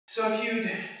So if you'd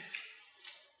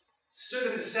stood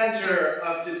at the center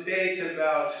of debate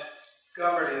about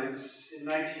governance in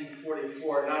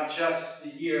 1944, not just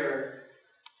the year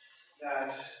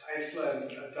that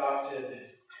Iceland adopted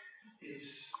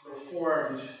its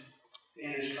reformed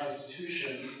Danish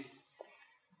constitution,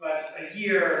 but a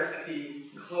year at the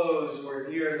close or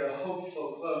near the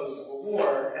hopeful close of a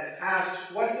war, and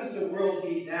asked, what does the world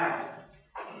need now?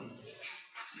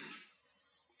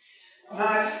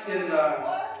 Not in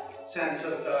the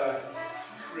sense of the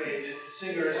great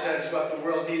singer sense what the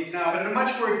world needs now, but in a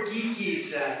much more geeky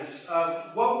sense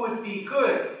of what would be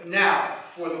good now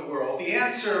for the world. The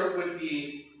answer would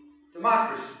be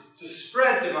democracy, to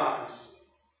spread democracy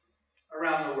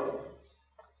around the world.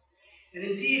 And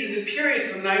indeed, in the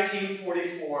period from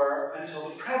 1944 until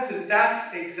the present,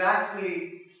 that's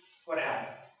exactly what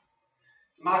happened.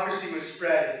 Democracy was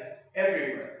spread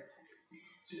everywhere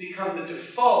to become the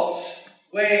default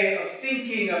way of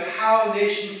thinking of how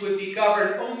nations would be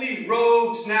governed. Only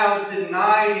rogues now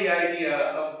deny the idea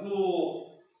of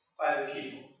rule by the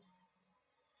people.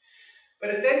 But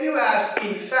if then you ask,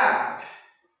 in fact,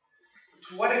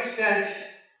 to what extent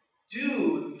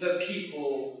do the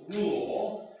people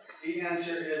rule, the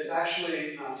answer is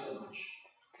actually not so much.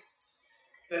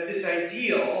 That this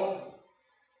ideal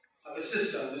of a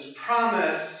system, this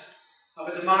promise of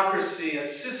a democracy, a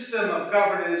system of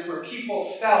governance where people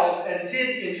felt and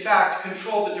did in fact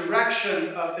control the direction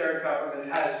of their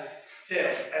government, has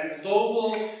failed. And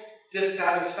global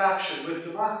dissatisfaction with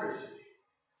democracy,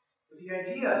 with the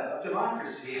idea of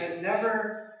democracy, has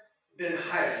never been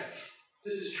higher.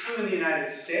 This is true in the United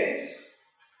States,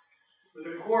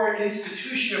 where the core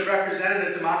institution of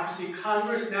representative democracy,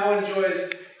 Congress, now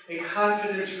enjoys a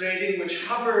confidence rating which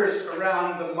hovers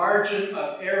around the margin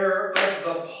of error of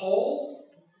the poll.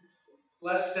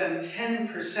 Less than 10%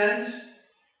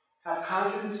 have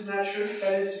confidence in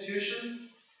that institution.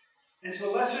 And to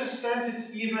a lesser extent,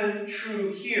 it's even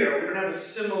true here. We don't have a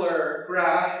similar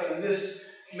graph, but in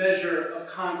this measure of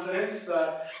confidence,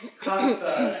 the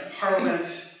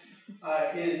Parliament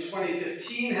in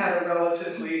 2015 had a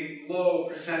relatively low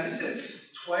percentage.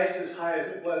 It's twice as high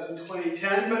as it was in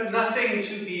 2010, but nothing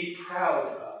to be proud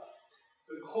of.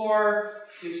 The core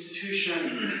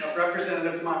institution of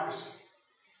representative democracy,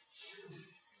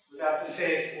 without the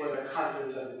faith or the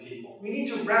confidence of the people. We need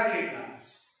to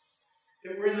recognize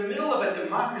that we're in the middle of a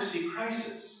democracy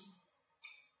crisis.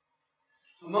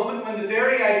 A moment when the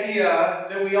very idea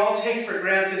that we all take for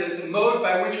granted as the mode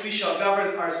by which we shall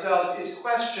govern ourselves is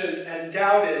questioned and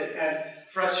doubted, and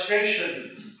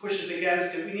frustration pushes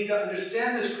against it. We need to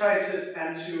understand this crisis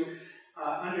and to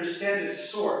understand its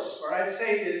source, or I'd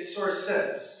say its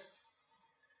sources.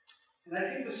 And I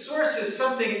think the source is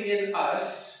something in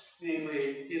us,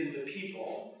 namely in the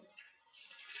people.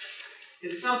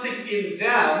 It's something in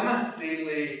them,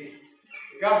 namely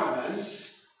the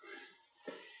governments.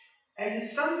 And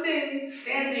it's something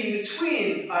standing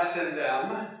between us and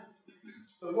them,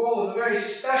 the role of a very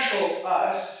special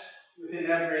us within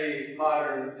every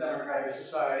modern democratic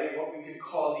society, what we could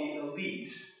call the elite.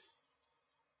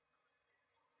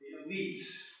 The elite.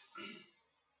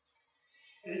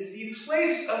 And it's the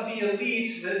place of the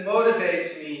elite that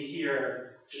motivates me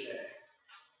here today.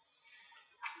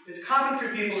 It's common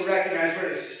for people to recognize we're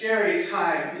at a scary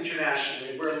time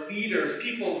internationally, where leaders,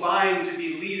 people vying to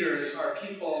be leaders, are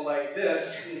people like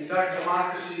this in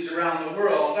democracies around the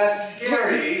world. That's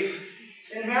scary.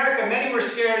 In America, many were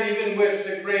scared even with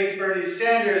the great Bernie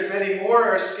Sanders. Many more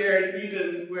are scared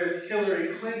even with Hillary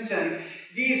Clinton.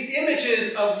 These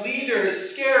images of leaders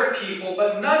scare people,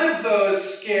 but none of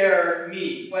those scare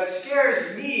me. What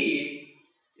scares me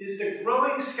is the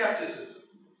growing skepticism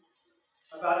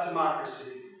about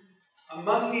democracy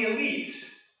among the elite.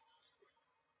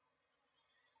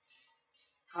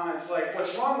 Comments like,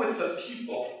 what's wrong with the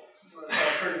people? As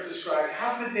I've heard it described,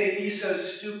 how could they be so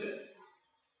stupid?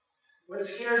 What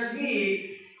scares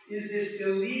me is this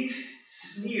elite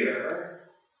sneer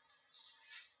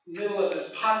in the middle of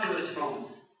this populist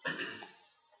moment.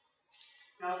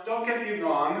 Now, don't get me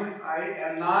wrong, I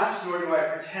am not, nor do I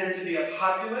pretend to be a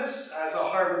populist. As a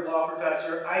Harvard law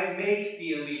professor, I make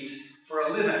the elite for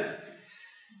a living.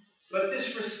 But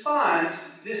this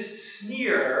response, this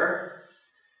sneer,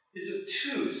 is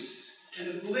obtuse and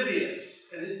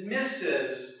oblivious, and it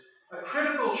misses a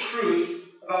critical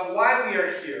truth about why we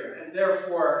are here, and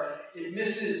therefore it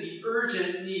misses the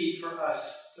urgent need for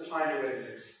us to find a way to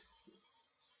fix it.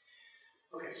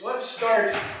 Okay, so let's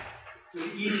start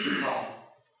with the easy problem,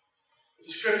 the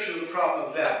description of the problem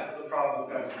of them, the problem of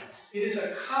governance. It is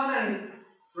a common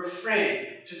refrain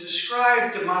to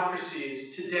describe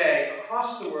democracies today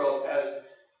across the world as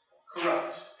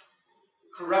corrupt.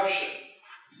 corruption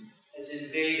has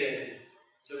invaded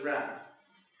the realm.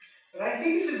 But I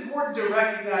think it's important to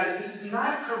recognize this is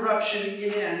not corruption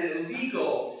in an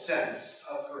illegal sense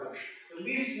of corruption, at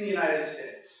least in the United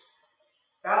States.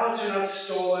 Ballots are not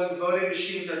stolen, voting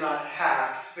machines are not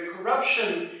hacked. The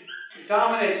corruption that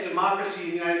dominates democracy in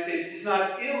the United States is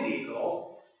not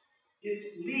illegal,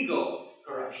 it's legal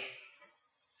corruption.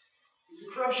 It's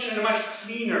a corruption in a much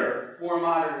cleaner, more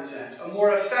modern sense, a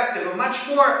more effective, a much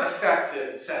more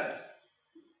effective sense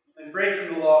than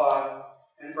breaking the law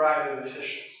and bribing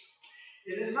officials.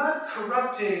 It is not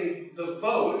corrupting the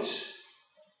vote.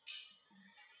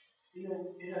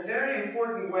 In a very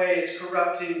important way, it's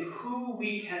corrupting who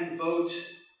we can vote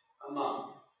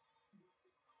among.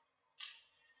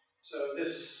 So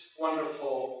this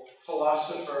wonderful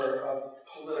philosopher of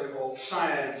political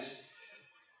science,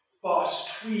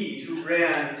 Boss Tweed, who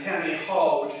ran Tammany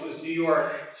Hall, which was New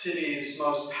York City's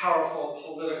most powerful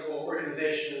political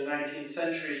organization in the 19th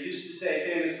century, used to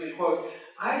say famously, quote,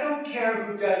 "I don't care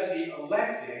who does the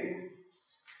electing,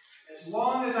 as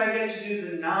long as I get to do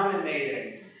the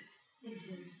nominating."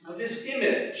 Now, this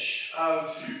image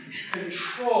of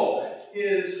control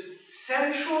is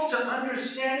central to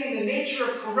understanding the nature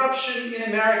of corruption in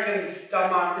American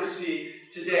democracy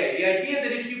today. The idea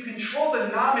that if you control the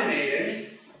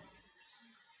nominating,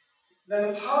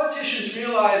 then the politicians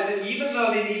realize that even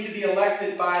though they need to be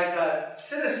elected by the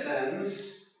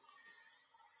citizens,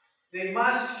 they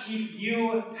must keep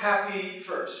you happy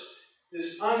first.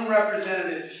 This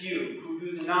unrepresentative few who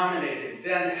do the nominating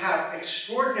then have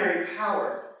extraordinary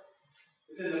power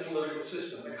within the political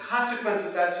system. The consequence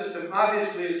of that system,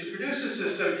 obviously, is to produce a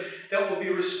system that will be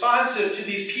responsive to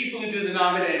these people who do the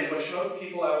nominating, which are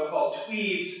people I would call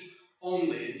Tweeds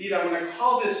only. Indeed, I want to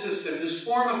call this system, this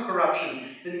form of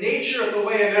corruption, the nature of the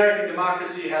way American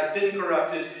democracy has been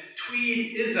corrupted,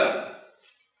 Tweedism.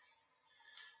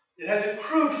 It has a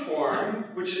crude form,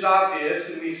 which is obvious,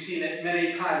 and we've seen it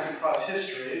many times across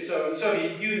history. So in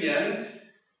Soviet Union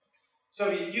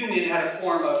had a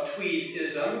form of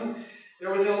Tweedism. There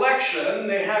was an election.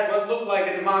 They had what looked like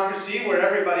a democracy where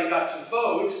everybody got to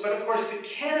vote, but of course the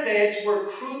candidates were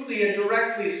crudely and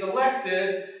directly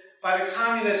selected by the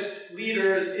communist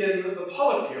leaders in the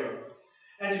Politburo.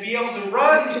 And to be able to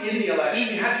run in the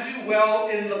election, you had to do well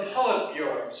in the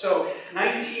Politburo. So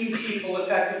 19 people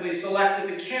effectively selected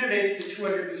the candidates that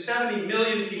 270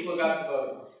 million people got to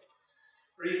vote.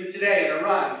 Or even today in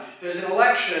Iran, there's an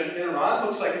election in Iran,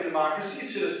 looks like a democracy,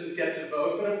 citizens get to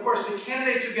vote, but of course the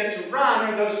candidates who get to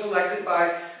run are those selected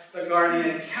by the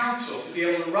Guardian Council. To be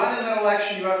able to run in that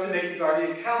election, you have to make the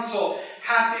Guardian Council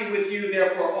happy with you.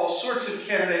 Therefore, all sorts of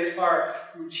candidates are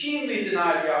routinely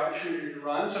denied the opportunity to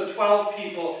run. So 12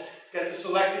 people get to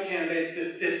select the candidates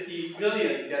that 50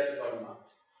 million get to vote among.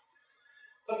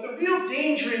 But the real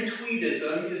danger in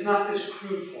Tweedism is not this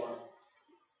crude form.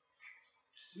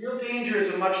 The real danger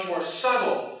is a much more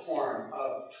subtle form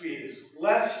of Tweedism,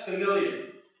 less familiar,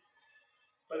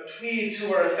 but Tweeds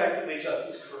who are effectively just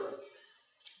as corrupt.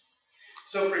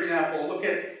 So, for example, look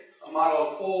at a model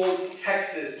of old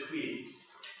Texas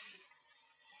Tweeds.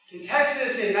 In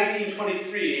Texas in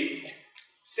 1923,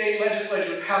 state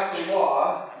legislature passed a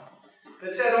law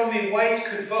that said only whites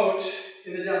could vote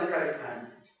in the Democratic primary.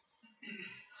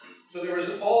 So there was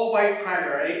an all-white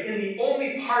primary in the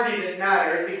only party that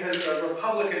mattered, because the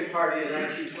Republican Party in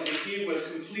 1923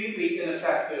 was completely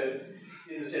ineffective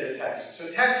in the state of Texas. So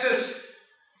Texas,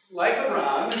 like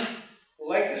Iran,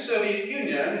 like the Soviet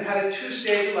Union, had a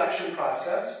two-stage election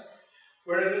process,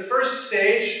 where in the first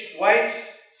stage,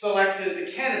 whites selected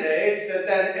the candidates that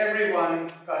then everyone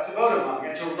got to vote among.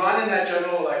 And to run in that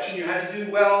general election, you had to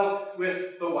do well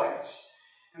with the whites.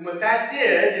 And what that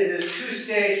did in this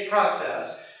two-stage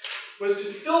process was to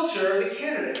filter the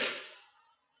candidates,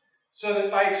 so that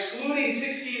by excluding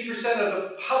 16% of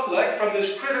the public from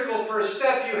this critical first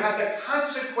step, you had the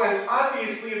consequence,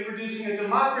 obviously, of producing a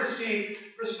democracy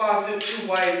responsive to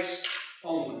whites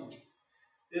only.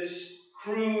 This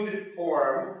crude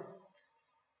form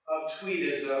of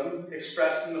Tweedism,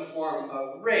 expressed in the form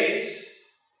of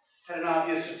race, had an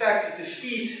obvious effect to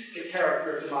defeat the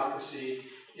character of democracy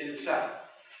in the South.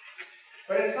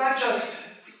 But it's not just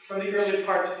from the early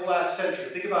parts of the last century.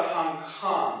 Think about Hong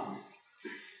Kong.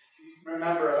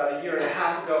 Remember, about a year and a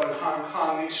half ago in Hong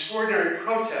Kong, the extraordinary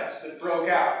protests that broke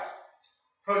out,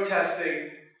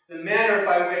 protesting the manner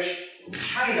by which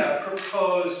China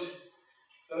proposed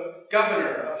the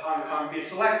governor of Hong Kong be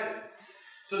selected.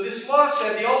 So this law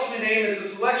said the ultimate aim is the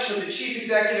selection of the chief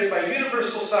executive by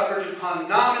universal suffrage upon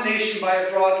nomination by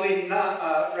a broadly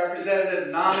representative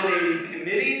nominating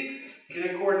committee in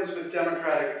accordance with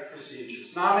democratic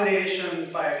procedures.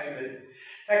 Nominations by a committee.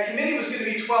 That committee was going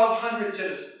to be 1,200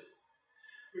 citizens,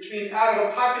 which means out of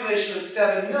a population of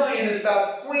 7 million is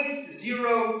about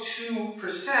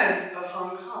 0.02% of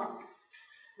Hong Kong.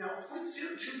 Now,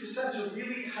 0.02% is a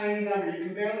really tiny number. You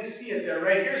can barely see it there,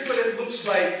 right? Here's what it looks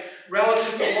like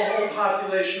relative to the whole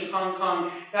population of Hong Kong.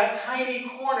 That tiny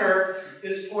corner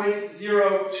is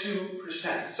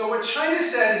 0.02%. So what China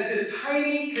said is this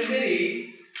tiny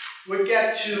committee would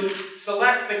get to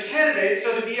select the candidates,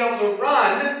 so to be able to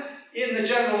run in the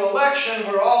general election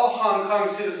where all Hong Kong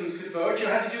citizens could vote, you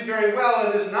had to do very well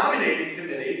in this nominating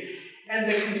committee.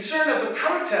 And the concern of the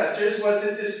protesters was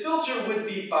that this filter would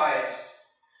be biased.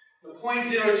 The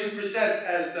 0.02%,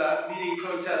 as the leading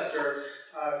protester,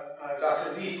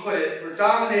 Dr. Lee, put it, were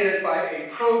dominated by a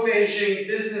pro-Beijing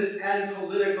business and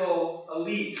political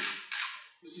elite.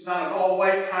 This is not an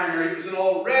all-white primary, it was an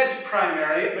all-red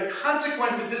primary. And the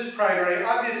consequence of this primary,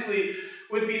 obviously,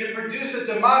 would be to produce a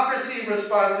democracy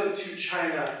responsive to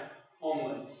China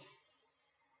only.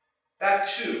 That,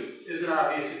 too, is an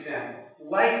obvious example,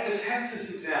 like the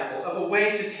Texas example, of a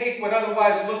way to take what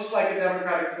otherwise looks like a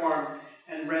democratic form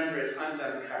and render it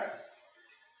undemocratic.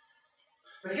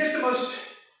 But here's the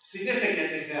most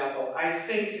significant example, I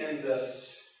think, in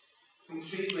this,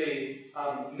 completely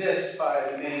missed by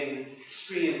the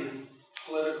mainstream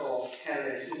political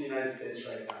candidates in the United States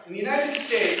right now. In the United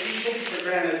States, we take it for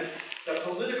granted that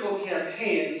political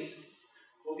campaigns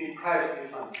will be privately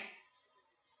funded.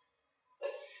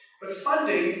 But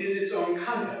funding is its own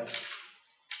contest.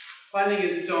 Funding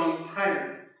is its own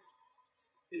primary.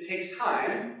 It takes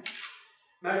time.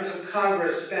 Members of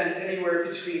Congress spend anywhere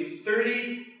between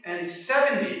 30 and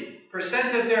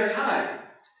 70% of their time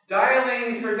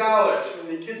dialing for dollars. For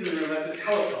the kids in the room, that's a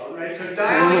telephone, right? So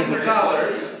dialing for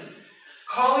dollars,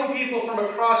 calling people from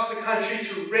across the country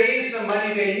to raise the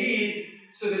money they need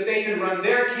so that they can run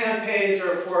their campaigns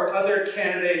or for other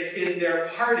candidates in their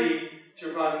party to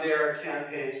run their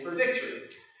campaigns for victory.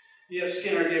 E.F.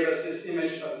 Skinner gave us this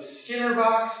image of the Skinner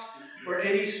box, where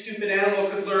any stupid animal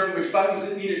could learn which buttons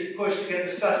it needed to push to get the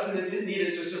sustenance it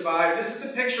needed to survive. This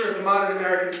is a picture of the modern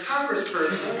American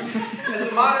congressperson. As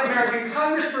the modern American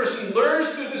congressperson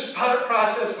learns through this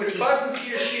process which buttons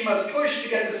he or she must push to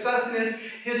get the sustenance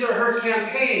his or her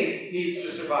campaign needs to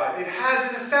survive. It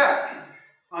has an effect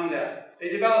on them. They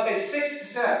develop a sixth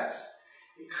sense,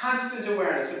 a constant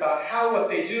awareness about how what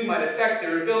they do might affect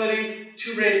their ability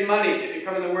to raise money. They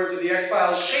become, in the words of the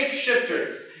X-Files,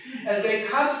 shapeshifters, as they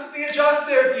constantly adjust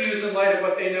their views in light of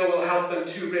what they know will help them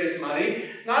to raise money,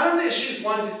 not on issues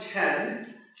 1 to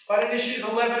 10, but on issues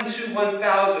 11 to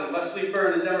 1,000. Leslie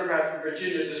Byrne, a Democrat from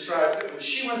Virginia, describes that when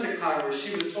she went to Congress,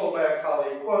 she was told by a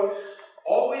colleague, quote,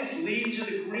 "Always lead to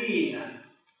the green."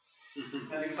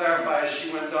 And to clarify,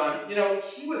 she went on, you know,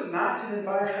 he was not an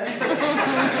environmentalist.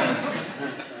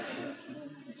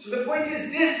 So the point is,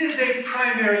 this is a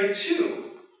primary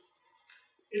too.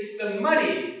 It's the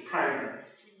money primary.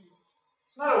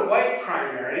 It's not a white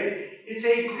primary, it's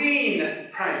a green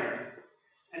primary.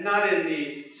 And not in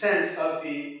the sense of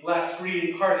the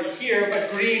left-green party here,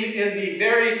 but green in the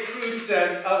very crude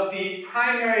sense of the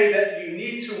primary that you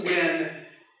need to win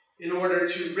in order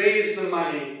to raise the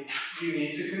money you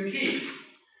need to compete.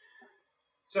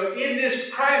 So in this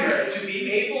primary, to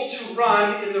be able to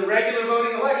run in the regular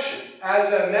voting election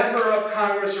as a member of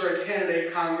Congress or a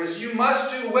candidate Congress, you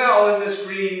must do well in this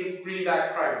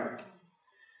greenback primary.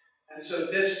 And so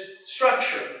this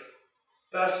structure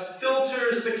thus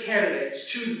filters the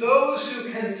candidates to those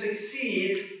who can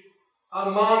succeed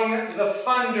among the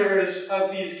funders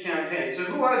of these campaigns. So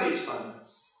who are these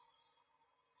funders?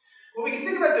 Well, we can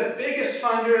think about the biggest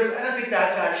funders. I don't think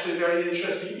that's actually very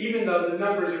interesting, even though the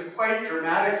numbers are quite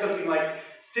dramatic. Something like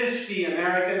 50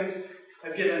 Americans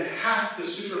have given half the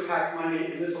super PAC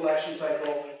money in this election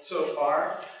cycle so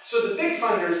far. So the big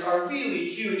funders are really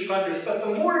huge funders, but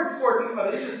the more important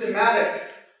are the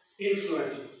systematic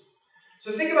influences.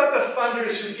 So think about the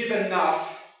funders who give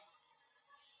enough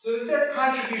so that their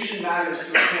contribution matters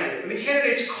to a candidate. When the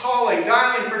candidate's calling,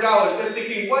 dialing for dollars, they're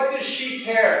thinking, what does she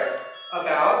care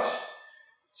about?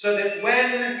 So that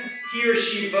when he or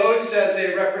she votes as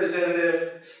a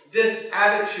representative, this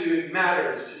attitude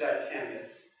matters to that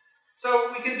candidate.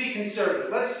 So we can be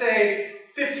conservative. Let's say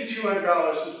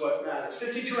 $5,200 is what matters.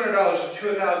 $5,200 in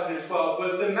 2012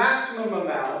 was the maximum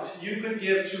amount you could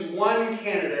give to one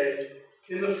candidate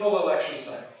in the full election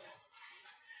cycle.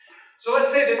 So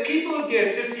let's say that people who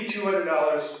give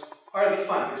 $5,200 are the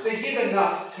funders. They give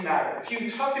enough to matter. If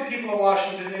you talk to people in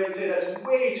Washington, they would say that's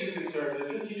way too conservative.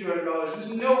 $5,200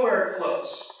 is nowhere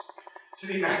close to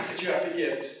the amount that you have to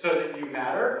give so that you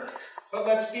matter. but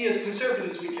let's be as conservative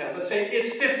as we can. Let's say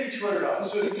it's $5,200.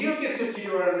 So if you get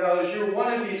 $5,200, you're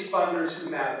one of these funders who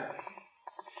matter.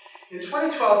 In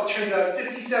 2012, it turns out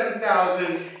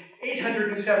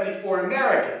 57,874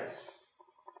 Americans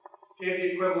gave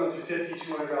the equivalent of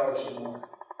 $5,200 or more.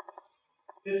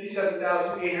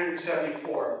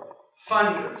 57,874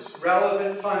 funders,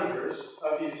 relevant funders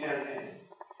of these campaigns.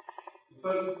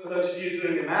 For those of you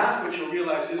doing the math, what you'll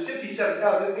realize is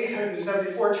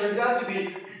 57,874 turns out to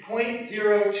be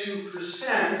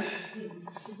 0.02%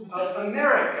 of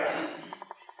America.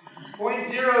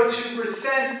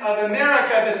 0.02% of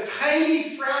America, this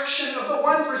tiny fraction of the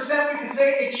 1%, we could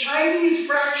say a Chinese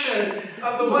fraction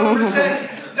of the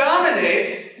 1% dominate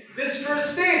this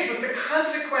first stage, with the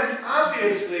consequence,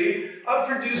 obviously, of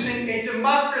producing a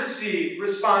democracy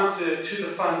responsive to the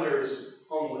funders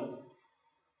only.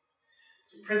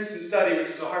 So Princeton study, which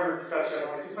is a Harvard professor I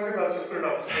don't like to talk about, so I'll put it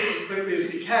off the stage as quickly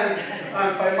as we can,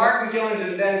 by Martin Gillens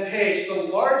and Ben Page, the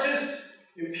largest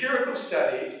empirical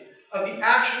study of the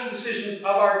actual decisions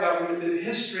of our government in the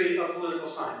history of political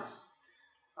science,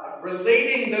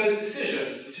 relating those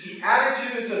decisions to the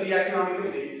attitudes of the economic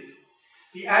elite,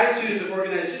 the attitudes of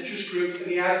organized interest groups,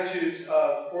 and the attitudes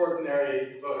of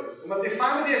ordinary voters. And what they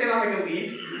find with the economic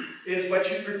elite is what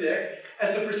you predict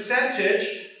as the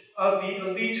percentage of the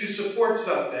elite who support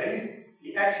something,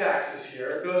 the x-axis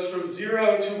here, goes from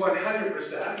 0 to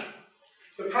 100%.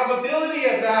 The probability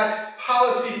of that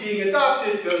policy being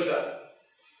adopted goes up.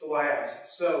 The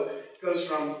y-axis. So it goes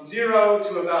from 0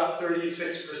 to about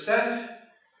 36%,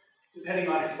 depending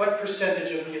on what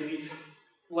percentage of the elite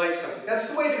like something. That's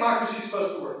the way democracy is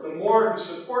supposed to work. The more who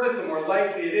support it, the more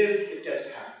likely it is it gets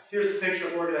passed. Here's a picture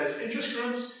of organized interest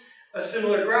groups, a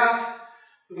similar graph.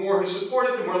 The more who support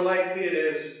it, the more likely it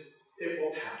is it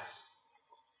will pass.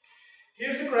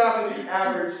 Here's the graph of the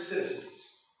average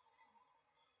citizens.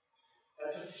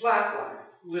 That's a flat line,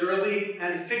 literally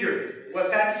and figuratively.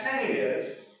 What that's saying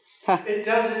is, it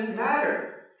doesn't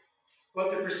matter what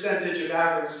the percentage of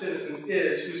average citizens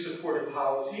is who support a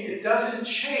policy. It doesn't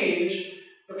change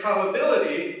the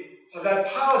probability of that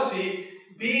policy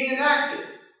being enacted,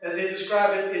 as they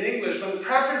describe it in English, when the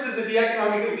preferences of the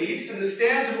economic elites and the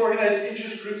stands of organized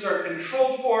interest groups are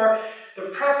controlled for. The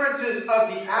preferences of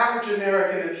the average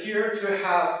American appear to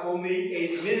have only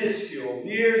a minuscule,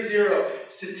 near zero,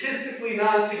 statistically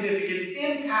non-significant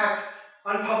impact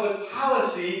on public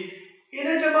policy in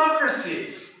a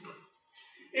democracy.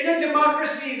 In a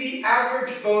democracy, the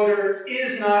average voter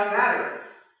is not mattering.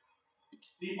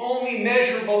 The only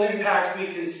measurable impact we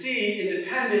can see,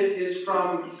 independent, is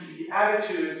from the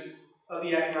attitudes of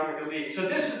the economic elite. So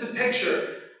this was the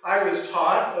picture I was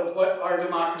taught of what our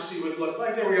democracy would look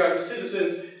like. There we are, the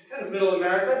citizens, kind of middle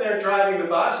America, they're driving the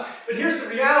bus. But here's the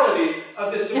reality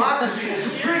of this democracy. The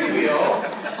steering wheel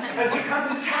has become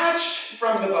detached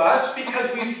from the bus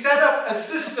because we set up a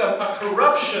system, a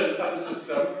corruption of the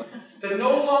system, that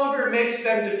no longer makes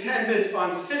them dependent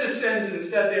on citizens.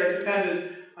 Instead, they are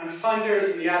dependent on funders,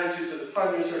 and the attitudes of the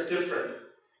funders are different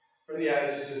from the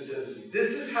attitudes of citizens.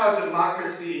 This is how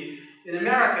democracy in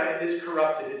America is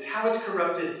corrupted. It's how it's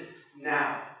corrupted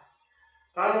now.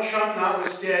 Donald Trump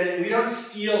notwithstanding, we don't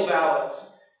steal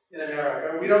ballots in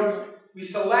America. We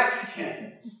select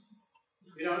candidates.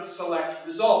 We don't select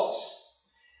results.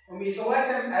 And we select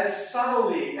them as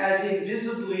subtly, as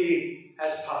invisibly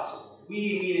as possible.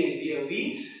 We, meaning the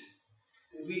elite,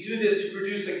 and we do this to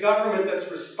produce a government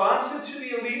that's responsive to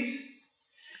the elite,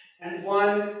 and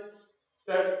one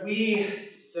that we,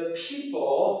 the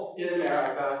people in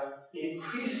America,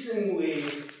 increasingly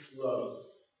loathe.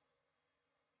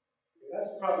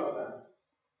 That's the problem with that.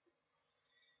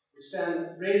 Which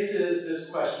then raises this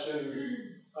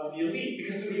question of the elite,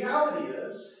 because the reality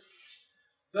is,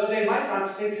 though they might not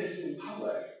say this in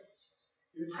public,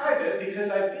 in private,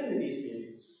 because I've been in these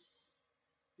meetings,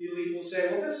 the elite will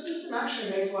say, well, this system actually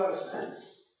makes a lot of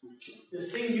sense.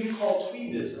 This thing you call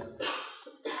tweedism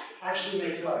actually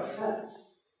makes a lot of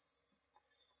sense.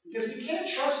 Because we can't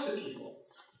trust the people.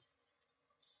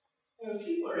 And the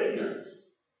people are ignorant.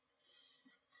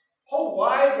 Whole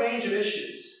wide range of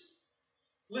issues.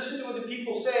 Listen to what the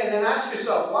people say and then ask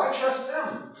yourself, why trust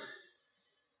them?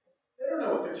 They don't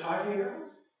know what they're talking about.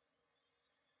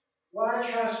 Why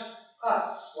trust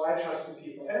us? Why trust the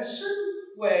people? And in a certain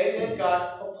way, they've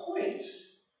got a point.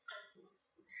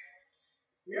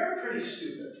 We are pretty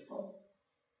stupid.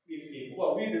 We the people.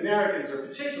 Well, we the Americans are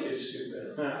particularly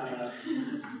stupid.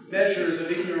 Measures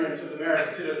of ignorance of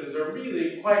American citizens are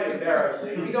really quite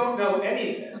embarrassing. We don't know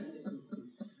anything.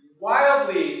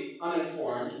 Wildly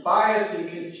uninformed, biased and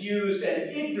confused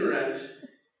and ignorant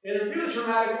in a really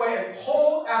dramatic way, and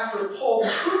poll after poll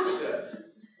proves it.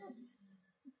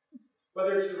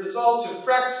 Whether it's the results of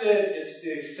Brexit, it's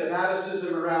the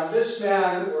fanaticism around this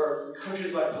man, or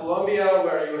countries like Colombia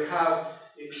where you have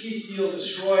a peace deal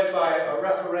destroyed by a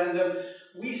referendum,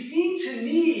 we seem to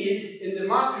need, in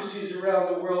democracies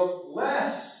around the world,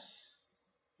 less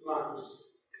democracy,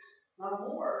 not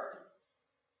more.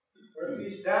 Or at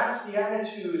least that's the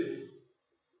attitude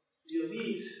the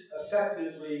elite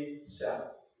effectively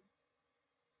sell.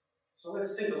 So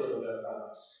let's think a little bit about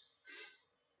us.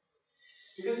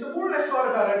 Because the more I've thought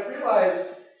about it, I've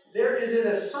realized there is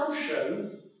an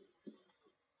assumption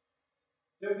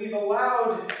that we've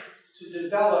allowed to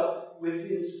develop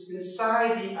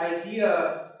inside the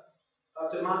idea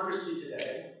of democracy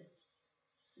today,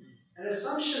 an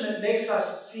assumption that makes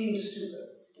us seem stupid.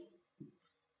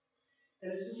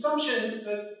 And it's an assumption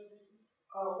that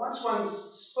once one's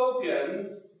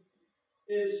spoken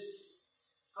is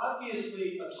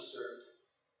obviously absurd.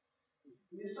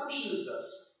 And the assumption is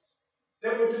this: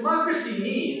 that what democracy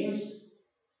means,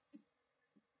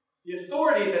 the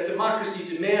authority that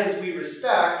democracy demands we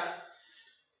respect,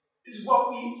 is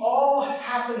what we all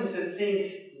happen to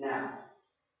think now.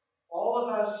 All of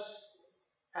us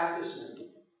at this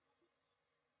moment.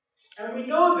 And we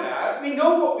know that. We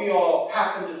know what we all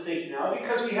happen to think now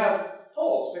because we have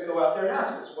polls that go out there and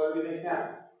ask us, what do we think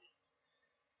now?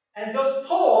 And those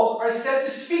polls are said to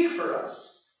speak for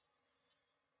us.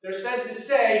 They're said to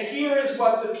say, here is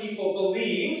what the people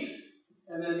believe,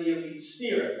 and then the elite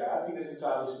sneer at that because it's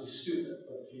obviously stupid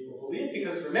what the people believe,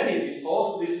 because for many of these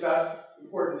polls, at least about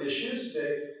important issues,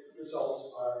 the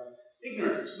results are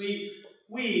ignorance.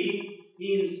 We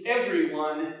means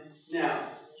everyone now,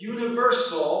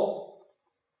 universal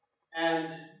and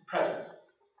present.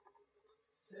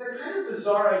 It's a kind of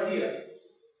bizarre idea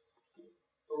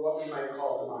for what we might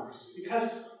call democracy,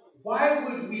 because why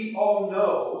would we all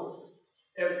know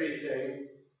everything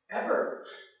ever?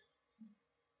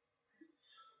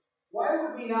 Why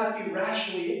would we not be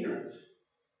rationally ignorant?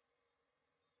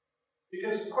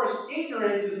 Because, of course,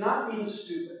 ignorant does not mean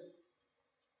stupid.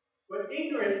 What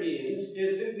ignorant means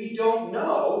is that we don't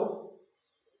know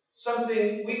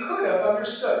something we could have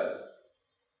understood.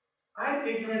 I'm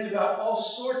ignorant about all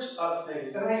sorts of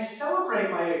things, and I celebrate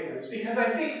my ignorance because I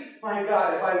think, my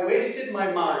God, if I wasted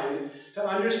my mind to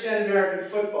understand American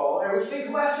football, I would think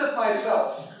less of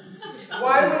myself.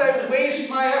 Why would I waste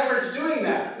my efforts doing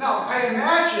that? Now, I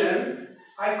imagine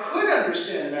I could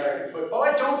understand American football.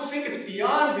 I don't think it's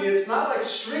beyond me. It's not like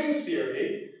string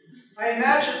theory. I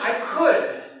imagine I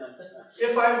could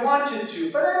if I wanted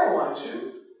to, but I don't want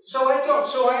to, so I don't.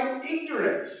 So I'm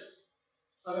ignorant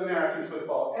of American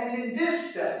football. And in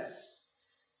this sense,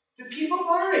 the people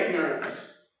are ignorant.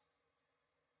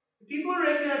 The people are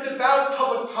ignorant about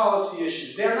public policy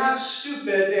issues. They're not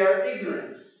stupid, they are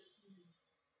ignorant.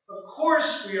 Of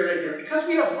course we are ignorant, because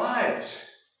we have lives.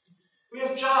 We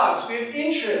have jobs, we have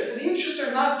interests, and the interests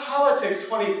are not politics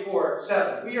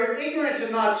 24/7. We are ignorant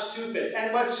and not stupid.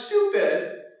 And what's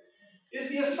stupid is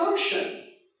the assumption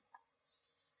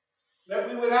that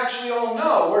we would actually all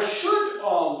know, or should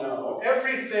all know,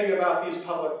 everything about these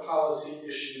public policy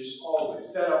issues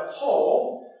always. That a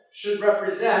poll should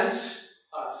represent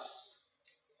us.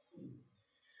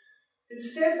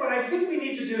 Instead, what I think we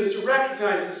need to do is to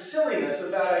recognize the silliness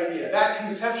of that idea, that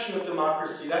conception of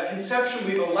democracy, that conception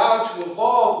we've allowed to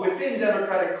evolve within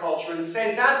democratic culture, and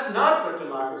say that's not what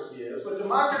democracy is. What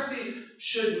democracy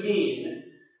should mean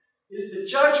is the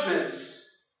judgments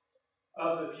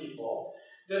of the people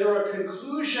that are a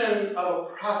conclusion of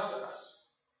a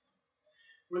process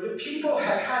where the people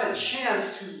have had a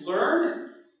chance to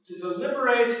learn, to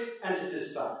deliberate, and to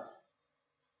decide.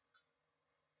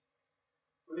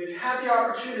 Where they've had the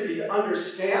opportunity to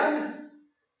understand,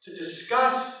 to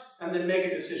discuss, and then make a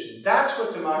decision. That's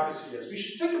what democracy is. We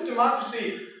should think of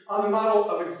democracy on the model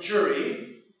of a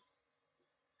jury,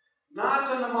 not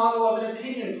on the model of an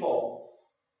opinion poll.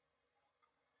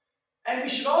 And we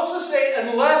should also say,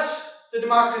 unless the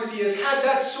democracy has had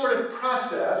that sort of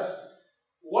process,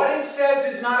 what it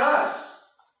says is not us.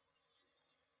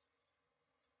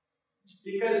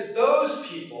 Because those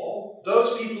people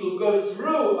who go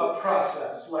through a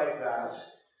process like that,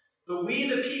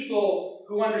 the people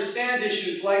who understand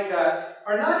issues like that,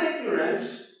 are not ignorant.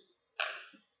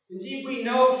 Indeed, we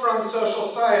know from social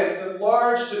science that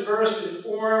large, diverse,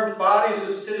 informed bodies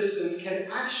of citizens can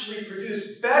actually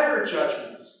produce better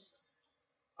judgments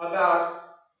about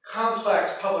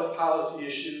complex public policy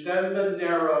issues than the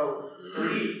narrow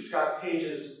elite. Scott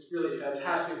Page's really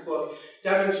fantastic book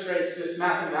demonstrates this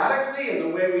mathematically in the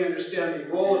way we understand the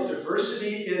role of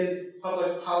diversity in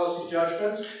public policy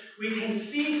judgments. We can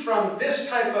see from this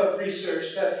type of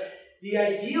research that the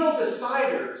ideal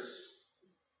deciders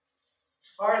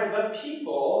are the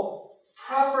people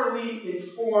properly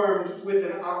informed with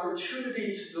an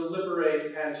opportunity to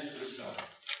deliberate and to decide.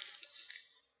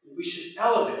 We should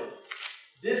elevate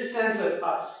this sense of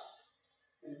us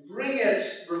and bring it,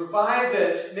 revive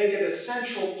it, make it a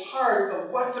central part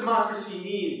of what democracy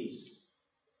means.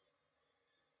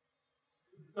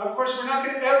 Now, of course, we're not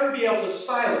going to ever be able to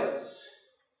silence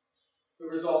the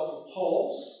results of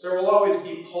polls. There will always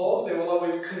be polls. They will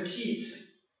always compete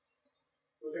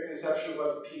with a conception of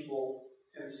what the people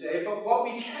can say. But what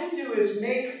we can do is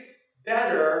make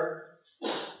better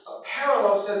a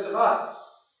parallel sense of us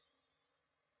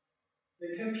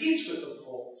that competes with the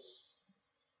polls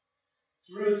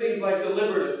through things like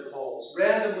deliberative polls,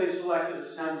 randomly selected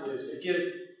assemblies that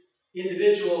give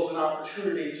individuals an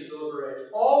opportunity to deliberate,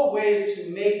 all ways to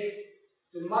make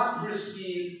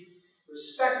democracy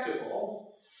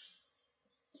respectable,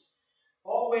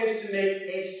 all ways to make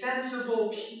a sensible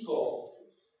people,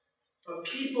 a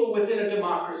people within a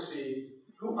democracy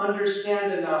who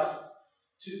understand enough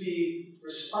to be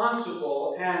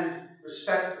responsible and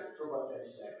respected for what they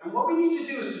say. And what we need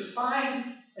to do is to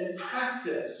find and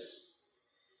practice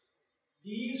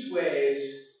these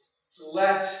ways to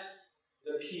let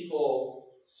the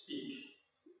people speak.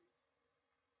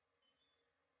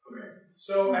 Okay,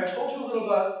 so I've told you a little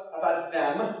bit about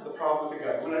them, the problem with the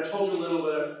government. I told you a little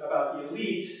bit about the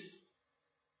elite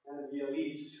and the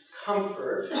elite's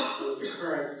comfort with the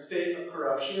current state of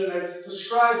corruption. And I've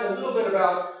described a little bit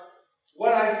about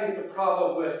what I think the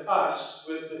problem with us,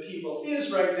 with the people,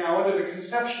 is right now under the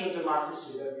conception of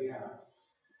democracy that we have.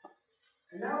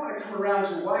 And now I want to come around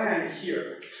to why I'm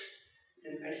here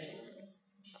in Iceland.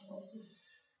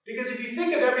 Because if you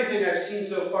think of everything I've seen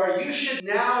so far, you should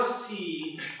now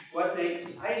see what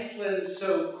makes Iceland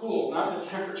so cool. Not in the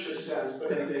temperature sense,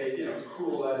 but in the,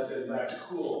 cool as in that's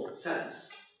cool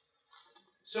sense.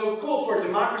 So cool for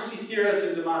democracy theorists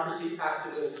and democracy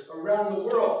activists around the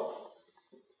world.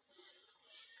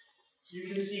 You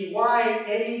can see why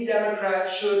any Democrat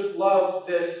should love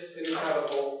this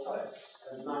incredible place,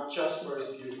 and not just for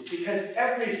its beauty. Because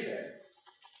everything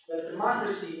that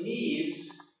democracy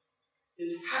needs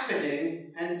is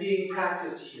happening and being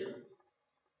practiced here.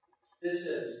 This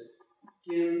is,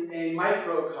 in a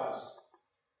microcosm,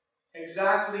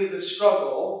 exactly the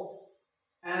struggle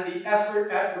and the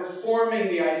effort at reforming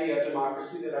the idea of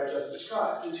democracy that I just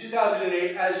described. In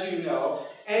 2008, as you know,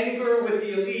 anger with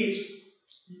the elites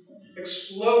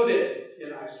exploded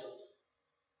in Iceland.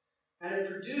 And it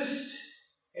produced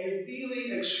a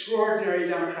really extraordinary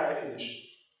democratic initiative.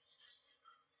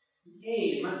 The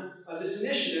aim of this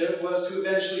initiative was to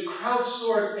eventually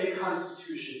crowdsource a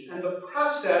constitution. And the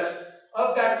process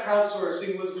of that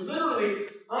crowdsourcing was literally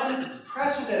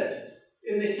unprecedented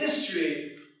in the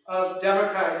history of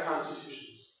democratic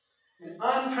constitutions. An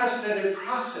unprecedented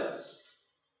process.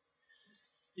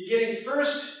 Beginning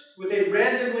first with a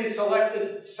randomly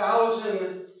selected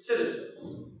 1,000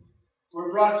 citizens who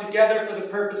were brought together for the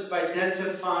purpose of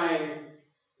identifying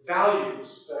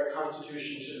values that a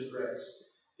constitution should embrace.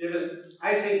 Given,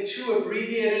 I think, too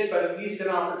abbreviated, but at least an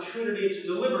opportunity to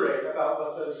deliberate about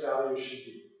what those values should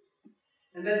be.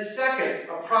 And then second,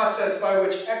 a process by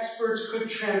which experts could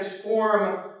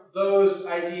transform those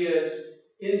ideas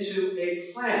into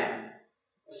a plan,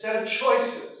 a set of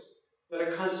choices that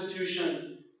a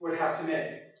constitution would have to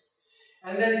make.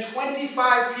 And then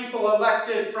 25 people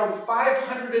elected from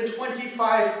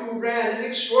 525 who ran an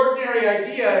extraordinary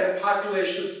idea in a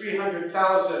population of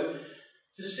 300,000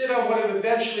 to sit on what would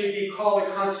eventually be called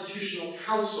a constitutional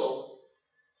council.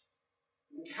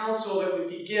 A council that would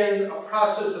begin a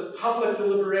process of public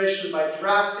deliberation by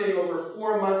drafting over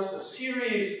 4 months a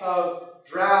series of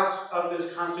drafts of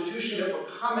this constitution that were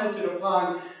commented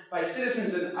upon by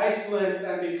citizens in Iceland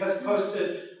and because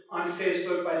posted on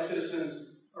Facebook by citizens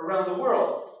around the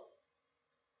world.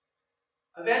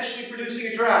 Eventually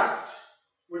producing a draft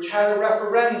which had a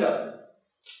referendum.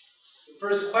 The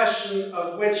first question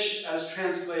of which, as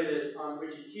translated on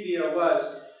Wikipedia,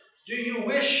 was, do you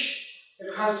wish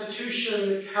the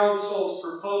Constitution Council's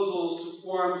proposals to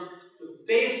form the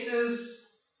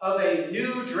basis of a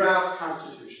new draft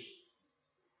constitution?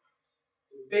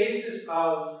 The basis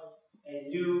of a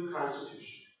new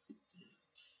constitution.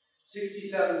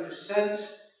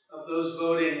 67% of those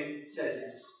voting said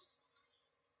yes.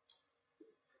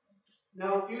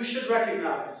 Now, you should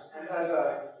recognize, and as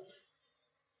a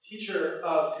teacher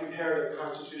of comparative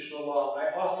constitutional law,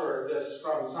 I offer this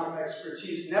from some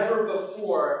expertise. Never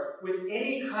before, with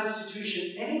any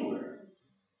constitution anywhere,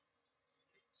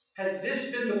 has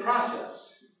this been the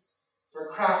process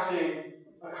for crafting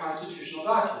a constitutional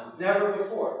document. Never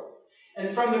before. And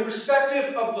from the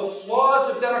perspective of the flaws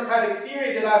of democratic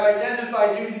theory that I've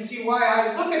identified, you can see why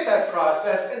I look at that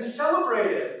process and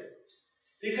celebrate it.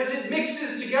 Because it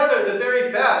mixes together the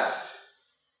very best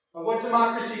of what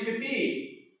democracy could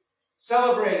be.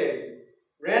 Celebrating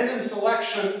random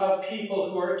selection of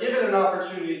people who are given an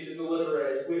opportunity to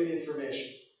deliberate with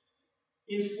information.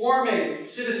 Informing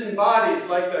citizen bodies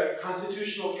like the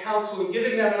Constitutional Council and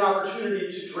giving them an opportunity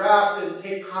to draft and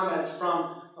take comments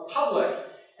from a public.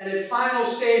 And a final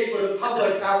stage where the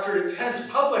public, after intense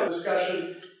public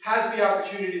discussion, has the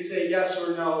opportunity to say yes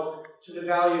or no to the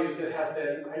values that have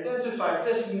been identified.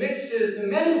 This mixes the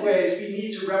many ways we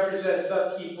need to represent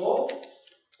the people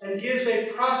and gives a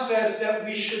process that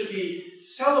we should be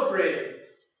celebrating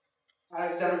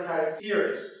as democratic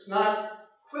theorists. Not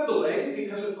quibbling,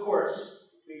 because of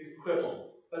course we could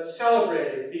quibble, but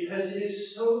celebrating because it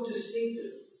is so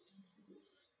distinctive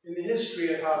in the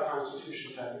history of how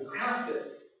constitutions have been crafted.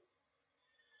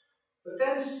 But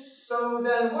then, so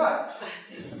then what?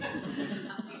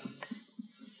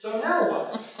 So now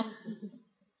what?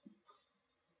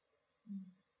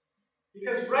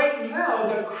 Because right now,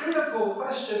 the critical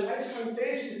question Iceland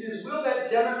faces is, will that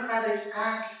democratic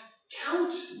act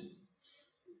count?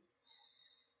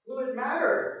 Will it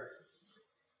matter?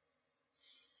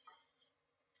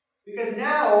 Because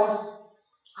now,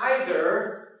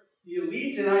 either the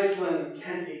elite in Iceland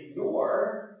can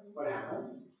ignore what happened,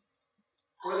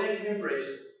 or they can embrace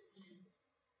it.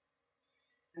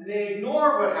 And they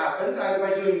ignore what happened, either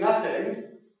by doing nothing,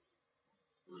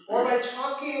 or by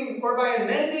talking, or by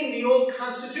amending the old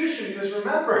constitution, because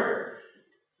remember,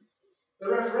 the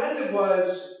referendum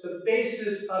was the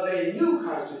basis of a new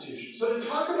constitution. So to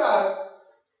talk about,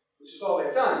 which is all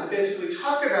they've done, to basically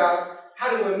talk about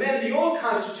how to amend the old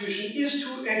constitution is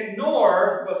to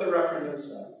ignore what the referendum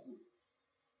said.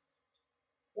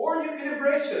 Or you can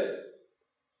embrace it.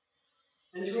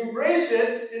 And to embrace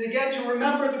it is again to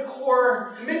remember the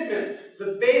core commitment,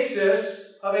 the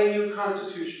basis of a new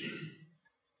constitution.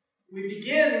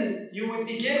 You would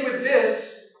begin with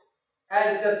this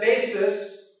as the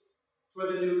basis for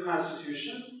the new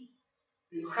constitution,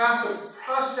 and craft a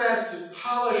process to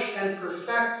polish and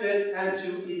perfect it and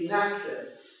to enact it.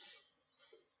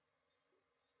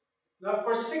 Now, of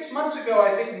course, 6 months ago,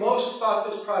 I think most thought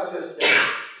this process dead.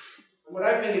 And what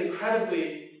I've been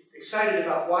incredibly excited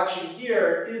about watching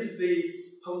here is the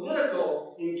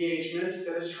political engagement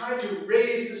that has tried to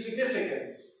raise the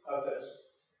significance of this.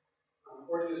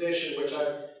 Organization which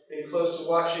I've been close to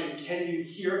watching,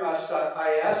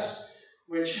 CanYouHearUs.is,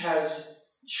 which has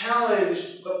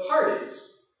challenged the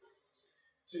parties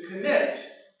to commit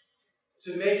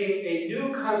to making a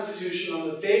new constitution on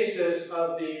the basis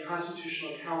of the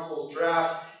Constitutional Council's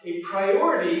draft a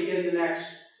priority in the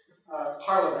next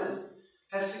parliament,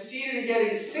 has succeeded in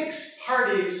getting 6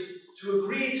 parties to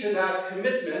agree to that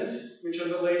commitment, which on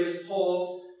the latest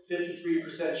poll,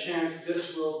 53% chance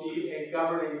this will be a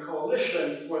governing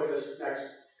coalition for this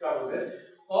next government,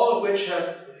 all of which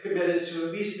have committed to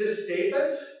at least this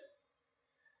statement,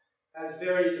 as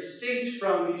very distinct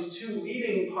from these 2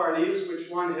 leading parties, which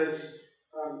one has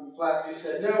flatly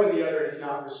said no, and the other has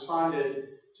not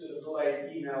responded to the polite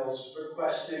emails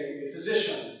requesting a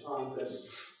position on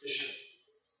this issue.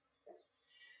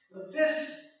 But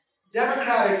this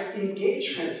democratic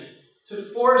engagement to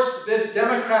force this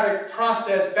democratic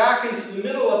process back into the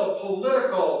middle of a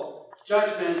political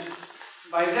judgment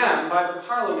by them, by the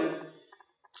parliament,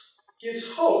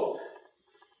 gives hope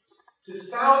to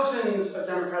thousands of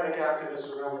democratic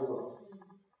activists around the world.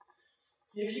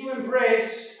 If you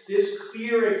embrace this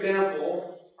clear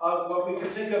example of what we can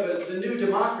think of as the new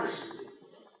democracy,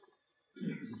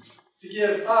 to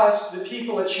give us, the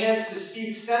people, a chance to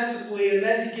speak sensibly and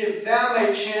then to give them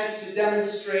a chance to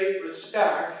demonstrate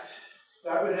respect,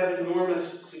 that would have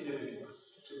enormous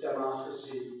significance to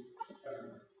democracy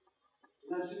everywhere.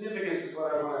 And that significance is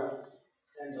what I want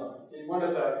to end on. In one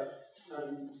of the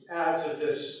ads of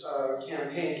this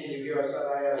campaign,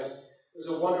 CanYouHearUs.is, there's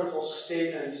a wonderful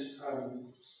statement,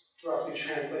 roughly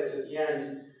translates at the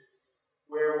end,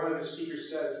 where one of the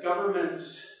speakers says,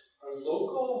 governments are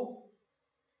local,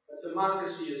 but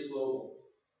democracy is global.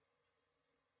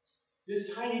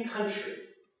 This tiny country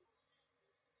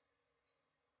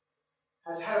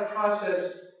has had a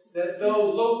process that,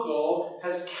 though local,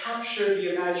 has captured the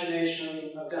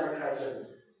imagination of Democrats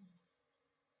everywhere.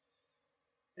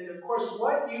 And of course,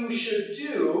 what you should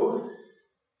do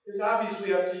is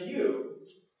obviously up to you.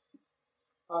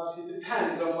 Obviously, it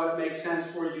depends on what makes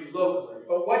sense for you locally.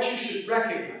 But what you should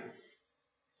recognize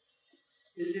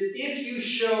is that if you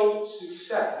show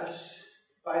success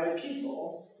by the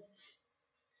people,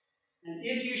 And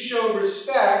if you show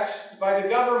respect by the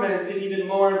government, and even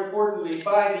more importantly,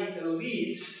 by the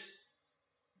elite,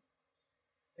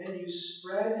 then you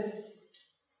spread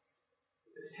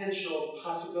the potential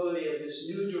possibility of this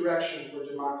new direction for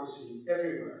democracy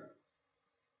everywhere.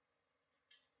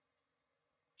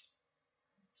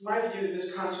 It's my view that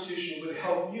this Constitution would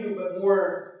help you, but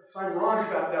more, if I'm wrong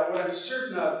about that, what I'm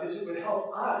certain of is it would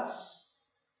help us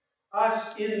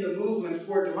in the movement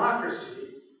for democracy,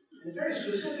 and very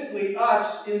specifically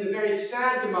us in the very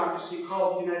sad democracy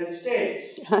called the United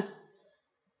States.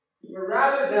 Where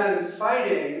rather than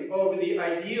fighting over the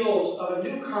ideals of a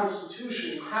new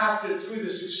Constitution crafted through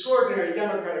this extraordinary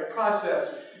democratic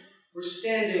process, we're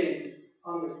standing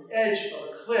on the edge of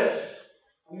a cliff,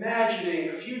 imagining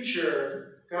a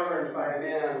future governed by a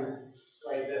man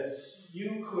like this.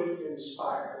 You could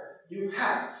inspire. You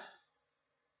have.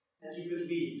 And you could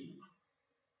lead.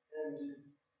 And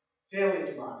failing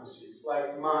democracies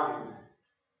like mine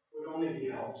would only be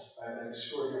helped by that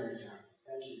extraordinary example.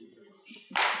 Thank you very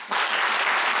much.